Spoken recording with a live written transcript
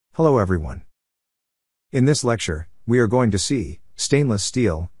Hello everyone. In this lecture, we are going to see stainless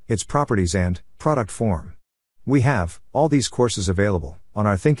steel, its properties and product form. We have all these courses available on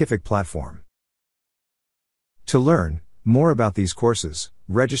our Thinkific platform. To learn more about these courses,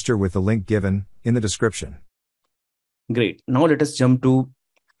 register with the link given in the description. Great. Now let us jump to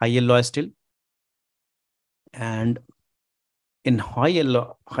high alloy steel. And in high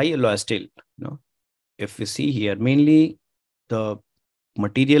alloy steel, if we see here, mainly the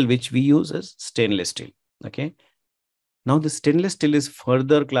material which we use is stainless steel. Okay. Now the stainless steel is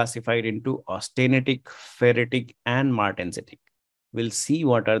further classified into austenitic, ferritic, and martensitic. We'll see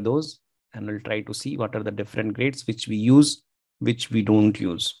what are those, and we'll try to see what are the different grades which we use, which we don't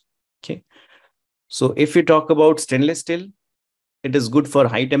use. Okay. So if we talk about stainless steel, it is good for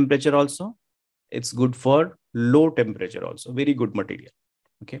high temperature also. It's good for low temperature also. Very good material.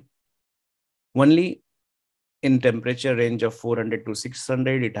 Okay. Only in temperature range of 400 to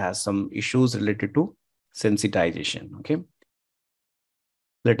 600, it has some issues related to sensitization. Okay.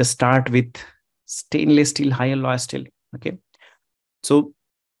 Let us start with stainless steel, high alloy steel. Okay. So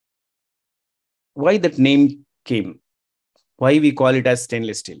why that name came? Why we call it as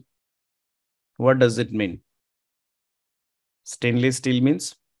stainless steel? What does it mean? Stainless steel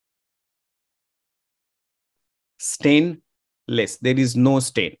means stainless. There is no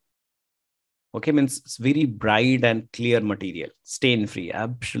stain. Okay, means it's very bright and clear material, stain free.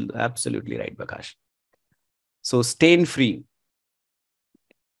 Absolutely right, Bakash. So stain free,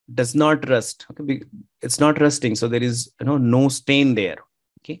 does not rust. Okay, it's not rusting, so there is no stain there.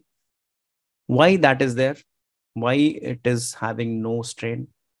 Okay, why that is there? Why it is having no stain?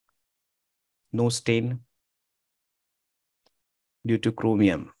 Due to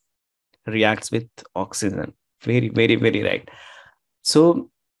chromium reacts with oxygen. Very, very, very right.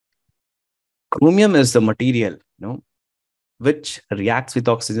 So chromium is the material, which reacts with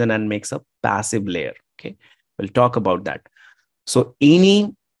oxygen and makes a passive layer. Okay, we'll talk about that. So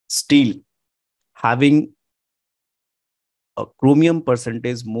any steel having a chromium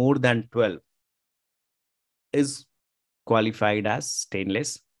percentage more than 12 is qualified as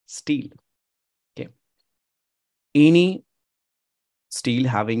stainless steel. Okay, any steel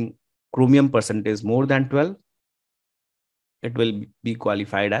having chromium percentage more than 12, it will be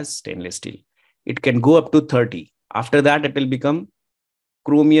qualified as stainless steel. It can go up to 30. After that, it will become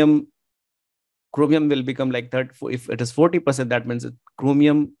chromium. Chromium will become like 30. If it is 40%, that means it's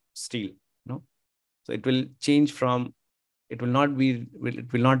chromium steel. So it will change from, it will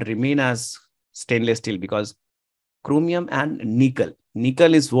not remain as stainless steel, because chromium and nickel.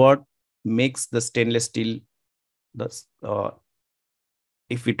 Nickel is what makes the stainless steel.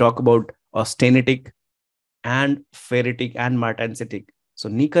 If we talk about austenitic and ferritic and martensitic. So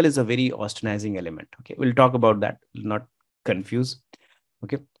nickel is a very austenizing element. Okay, we'll talk about that. We'll not confuse.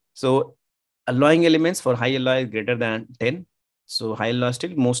 Okay, so alloying elements for high alloy greater than 10. So high alloy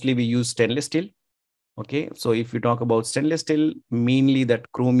steel, mostly we use stainless steel. Okay, so if you talk about stainless steel, mainly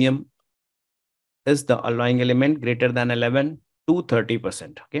that chromium is the alloying element greater than 11 to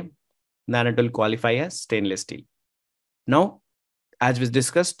 30%. Okay, then it will qualify as stainless steel. Now, as we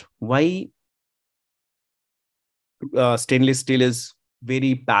discussed, why stainless steel is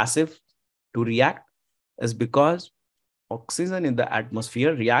very passive to react is because oxygen in the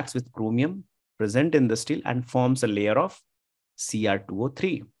atmosphere reacts with chromium present in the steel and forms a layer of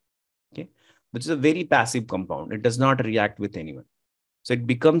Cr2O3, okay, which is a very passive compound. It does not react with anyone. So it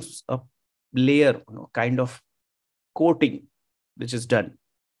becomes a layer, kind of coating, which is done,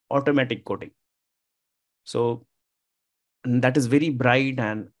 automatic coating. So that is very bright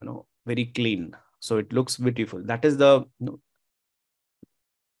and very clean. So it looks beautiful. That is the,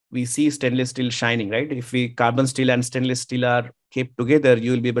 we see stainless steel shining, right? If we carbon steel and stainless steel are kept together,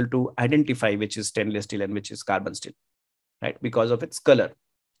 you will be able to identify which is stainless steel and which is carbon steel, right? Because of its color.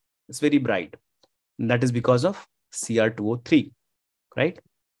 It's very bright. And that is because of Cr2O3, right?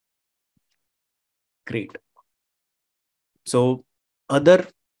 Great. So other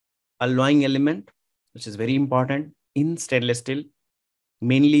alloying element, which is very important in stainless steel,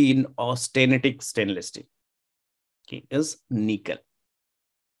 mainly in austenitic stainless steel, okay, is nickel.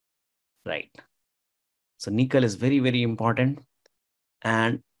 Right. So nickel is very, very important.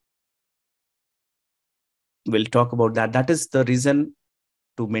 And we'll talk about that. That is the reason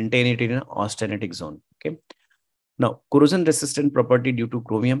to maintain it in an austenitic zone. Okay. Now, corrosion resistant property due to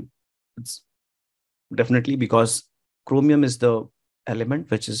chromium. It's definitely because chromium is the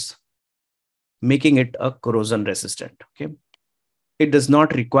element which is making it a corrosion resistant. Okay. It does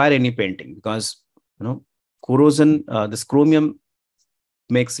not require any painting because, corrosion, this chromium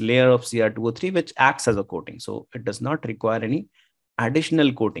makes layer of Cr2O3, which acts as a coating. So it does not require any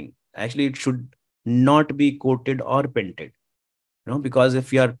additional coating. Actually, it should not be coated or painted, because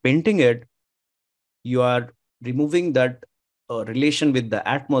if you are painting it, you are removing that relation with the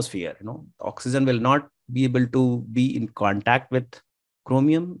atmosphere. Oxygen will not be able to be in contact with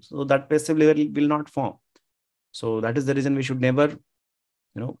chromium, so that passive layer will not form. So that is the reason we should never,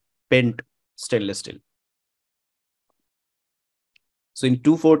 paint stainless steel. So in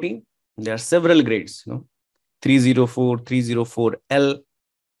 240, there are several grades, 304, 304L,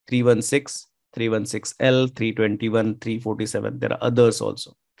 316, 316L, 321, 347. There are others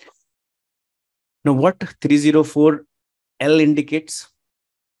also. Now, what 304L indicates?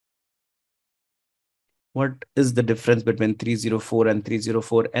 What is the difference between 304 and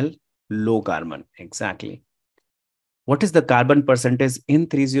 304L? Low carbon, exactly. What is the carbon percentage in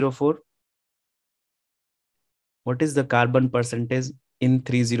 304? What is the carbon percentage in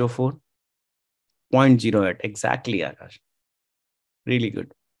 304? 0.08, exactly, Akash. Really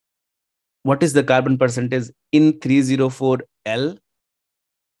good. What is the carbon percentage in 304L?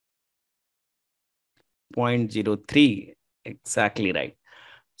 0.03, exactly right.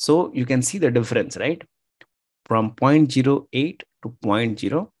 So you can see the difference, right? From 0.08 to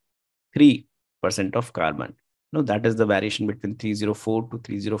 0.03% of carbon. No, that is the variation between 304 to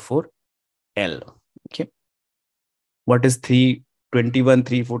 304L. Okay. What is 321,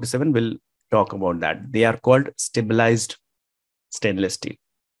 347? We'll talk about that. They are called stabilized stainless steel.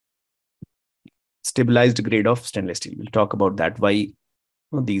 Stabilized grade of stainless steel. We'll talk about that, why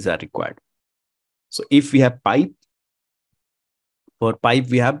these are required. So if we have pipe, for pipe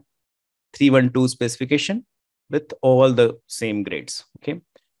we have 312 specification with all the same grades. Okay.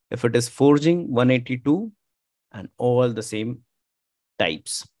 If it is forging, 182 and all the same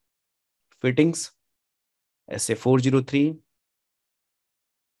types. Fittings, SA403.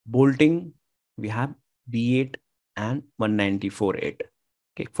 Bolting, we have VIII and 194.8.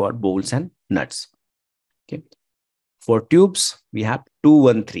 Okay, for bolts and nuts. Okay. For tubes, we have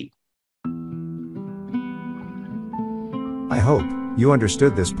 213. I hope you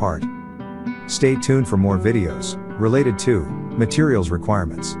understood this part. Stay tuned for more videos related to materials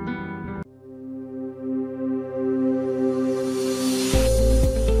requirements.